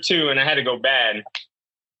one, number two, and I had to go bad.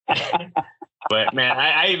 But man,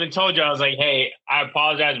 I even told you, I was like, "Hey, I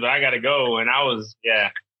apologize, but I got to go." And I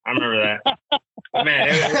remember that. Man,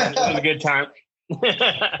 it was a good time.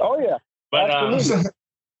 Oh yeah. But I'm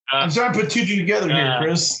trying to put two together here,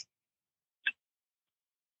 Chris.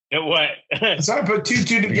 What? So I put two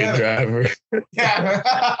together. Driver.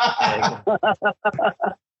 Yeah.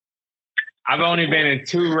 I've only been in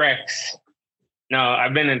 2 wrecks. No,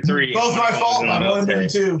 I've been in 3. Both my fault. I've only been in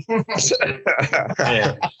 2.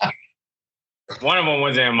 Yeah. One of them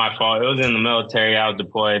wasn't my fault. It was in the military. I was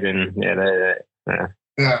deployed, and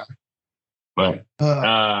yeah. But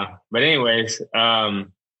anyways, but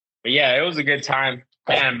yeah, it was a good time.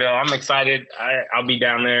 Man, Bill, I'm excited. I'll be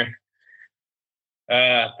down there.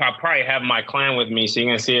 I'll probably have my clan with me, so you're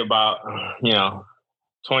gonna see about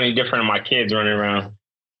 20 different of my kids running around.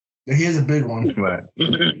 He is a big one. But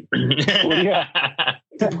yeah.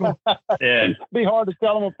 Yeah. It'd be hard to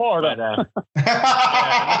tell them apart.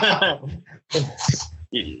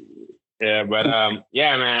 Yeah, but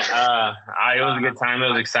yeah, man. It was a good time. It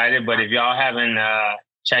was excited. But if y'all haven't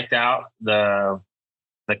checked out the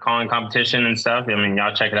calling competition and stuff, I mean,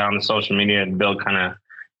 y'all check it out on the social media. Bill kind of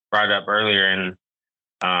brought it up earlier, and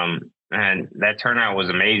that turnout was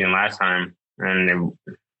amazing last time. And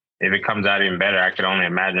if it comes out even better, I could only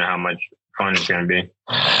imagine how much fun it's going to be.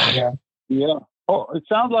 Yeah. Yeah. Oh, it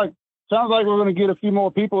sounds like we're going to get a few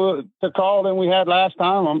more people to call than we had last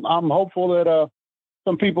time. I'm hopeful that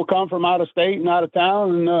some people come from out of state and out of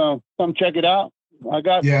town and come check it out. I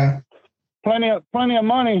got plenty of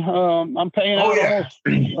money. I'm paying out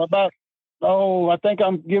I think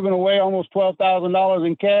I'm giving away almost $12,000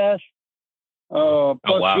 in cash.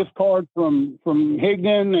 Plus gift cards from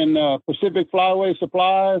Higdon and Pacific Flyway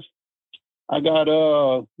Supplies. I got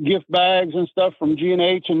gift bags and stuff from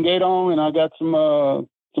G&H and Gaydon, and I got some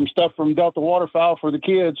stuff from Delta Waterfowl for the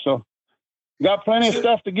kids. So got plenty of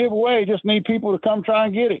stuff to give away. Just need people to come try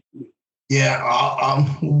and get it. Yeah,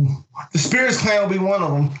 the Spirits Clan will be one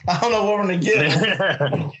of them. I don't know what we're going to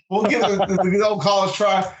get. We'll give the old college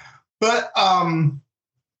try. But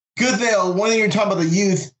good thing, one thing you're talking about the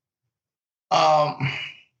youth,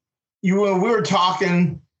 we were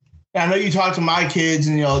talking, I know you talked to my kids,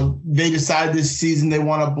 and they decided this season they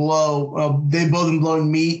want to blow. They've both been blowing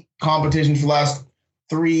meat competitions for the last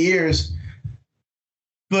 3 years.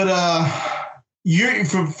 But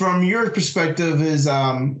from your perspective, is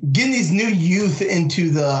getting these new youth into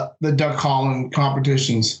the duck calling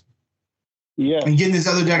competitions. Yeah, and getting this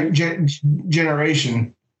other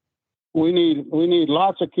generation. We need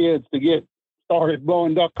lots of kids to get started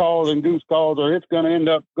blowing duck calls and goose calls, or it's going to end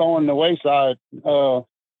up going the wayside.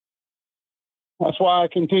 That's why I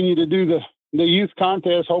continue to do the youth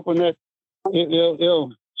contest, hoping that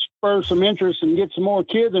it'll spur some interest and get some more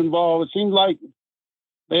kids involved. It seems like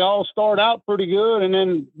they all start out pretty good, and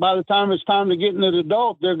then by the time it's time to get into the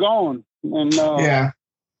adult, they're gone. And I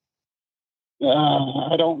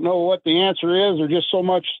don't know what the answer is. There's just so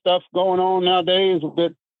much stuff going on nowadays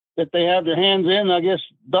that they have their hands in. I guess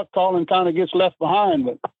duck calling kind of gets left behind,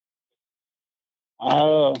 but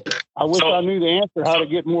I wish I knew the answer how to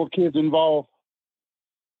get more kids involved.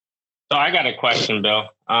 So I got a question, Bill.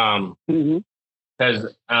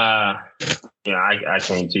 Because I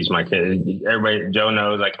can't teach my kids. Everybody, Joe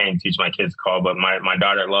knows I can't teach my kids to call, but my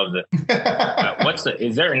daughter loves it.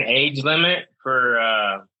 Is there an age limit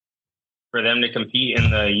for them to compete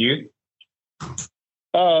in the youth?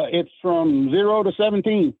 It's from 0 to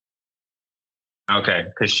 17. Okay,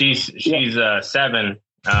 because she's 7.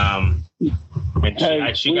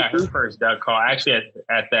 And she got her first duck call actually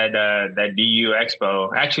at that DU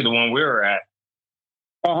Expo. Actually, the one we were at.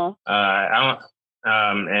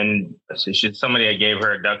 And somebody had gave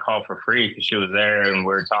her a duck call for free because she was there and we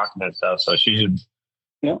were talking and stuff. So she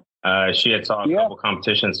had saw a couple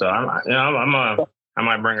competitions. So I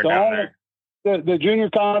might bring her down there. The junior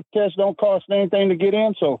contest don't cost anything to get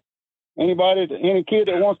in. So any kid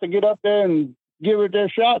that wants to get up there and give it their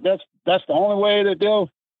shot, that's the only way that they'll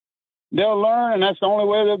learn, and that's the only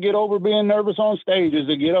way they'll get over being nervous on stage is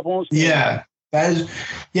to get up on stage. Yeah, that is.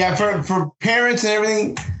 Yeah, for parents and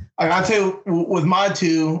everything. Like I tell you, with my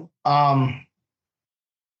two,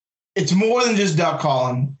 it's more than just duck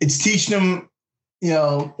calling. It's teaching them,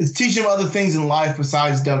 it's teaching them other things in life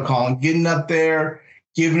besides duck calling. Getting up there,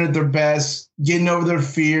 giving it their best, getting over their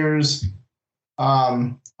fears.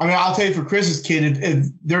 I'll tell you, for Chris's kid, if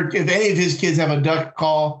any of his kids have a duck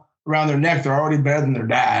call around their neck, they're already better than their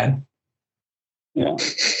dad. Yeah.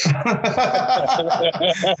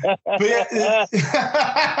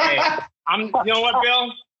 You know what,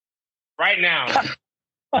 Bill? Right now,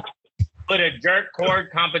 put a jerk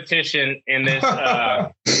cord competition in this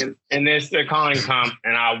in this calling comp,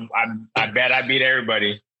 and I bet I beat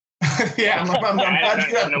everybody. Yeah, I'm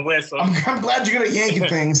glad you're gonna yank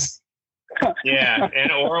things. Yeah,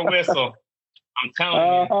 or a whistle. I'm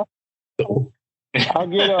telling you. I'll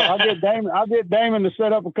get Damon to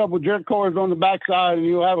set up a couple jerk cords on the backside, and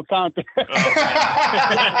you'll have a contest.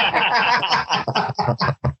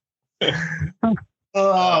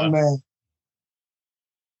 Oh man.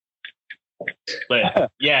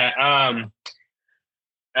 But yeah,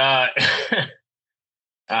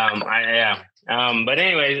 but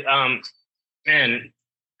anyways, man,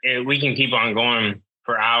 we can keep on going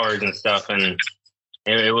for hours and stuff, and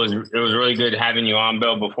it was really good having you on,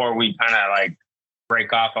 Bill. Before we kind of like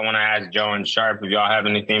break off, I want to ask Joe and Sharp if y'all have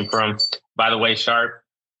anything for him. By the way, Sharp,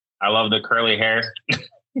 I love the curly hair.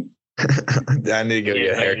 I need to go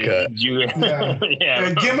get a haircut.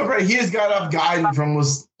 Yeah. Give him a break. He just got off guiding from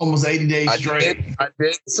almost 80 days straight. I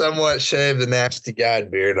did somewhat shave the nasty guide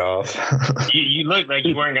beard off. you look like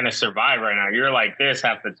you weren't going to survive right now. You're like this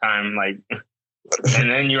half the time, like, and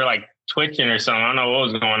then you're like twitching or something. I don't know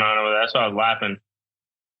what was going on over there. That's why I was laughing.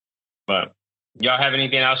 But y'all have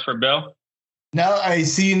anything else for Bill? No, I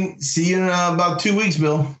see you in about 2 weeks,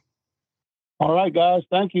 Bill. All right, guys.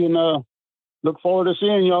 Thank you. And look forward to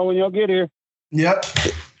seeing y'all when y'all get here. Yep.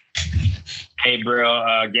 Hey,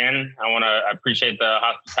 bro. Again, I appreciate the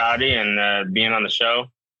hospitality and being on the show.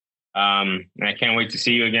 And I can't wait to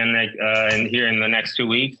see you again here in the next 2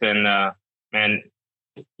 weeks. And man,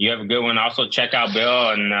 you have a good one. Also, check out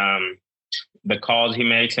Bill and the calls he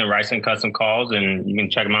makes and Riceland Custom Calls, and you can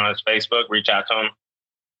check him out on his Facebook. Reach out to him.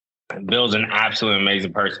 Bill's an absolutely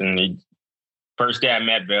amazing person. First day I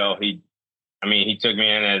met Bill, he took me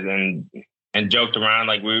in and joked around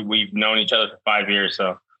like we've known each other for 5 years.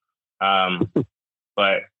 So,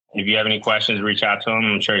 but if you have any questions, reach out to him.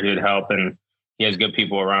 I'm sure he'd help, and he has good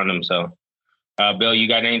people around him. So, Bill, you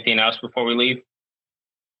got anything else before we leave?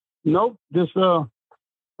 Nope. Just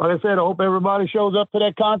like I said, I hope everybody shows up to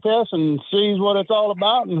that contest and sees what it's all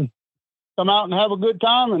about, and come out and have a good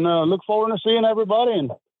time. And look forward to seeing everybody.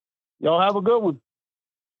 And y'all have a good one.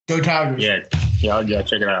 Go Tigers! Yeah,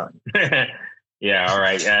 check it out. Yeah, all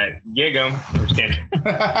right. Gig 'em. Y'all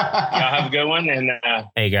have a good one. And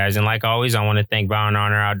hey, guys, and like always, I want to thank Val and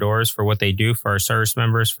Honor Outdoors for what they do for our service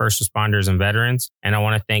members, first responders, and veterans. And I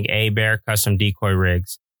want to thank A Bear Custom Decoy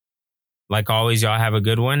Rigs. Like always, y'all have a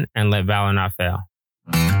good one, and let Valor not fail.